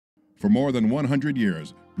For more than 100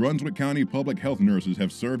 years, Brunswick County public health nurses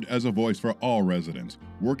have served as a voice for all residents,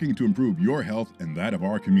 working to improve your health and that of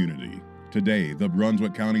our community. Today, the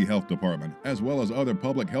Brunswick County Health Department, as well as other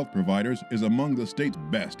public health providers, is among the state's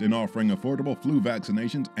best in offering affordable flu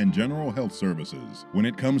vaccinations and general health services. When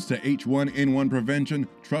it comes to H1N1 prevention,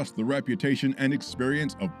 trust the reputation and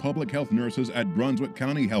experience of public health nurses at Brunswick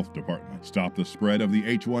County Health Department. Stop the spread of the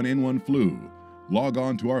H1N1 flu. Log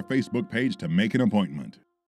on to our Facebook page to make an appointment.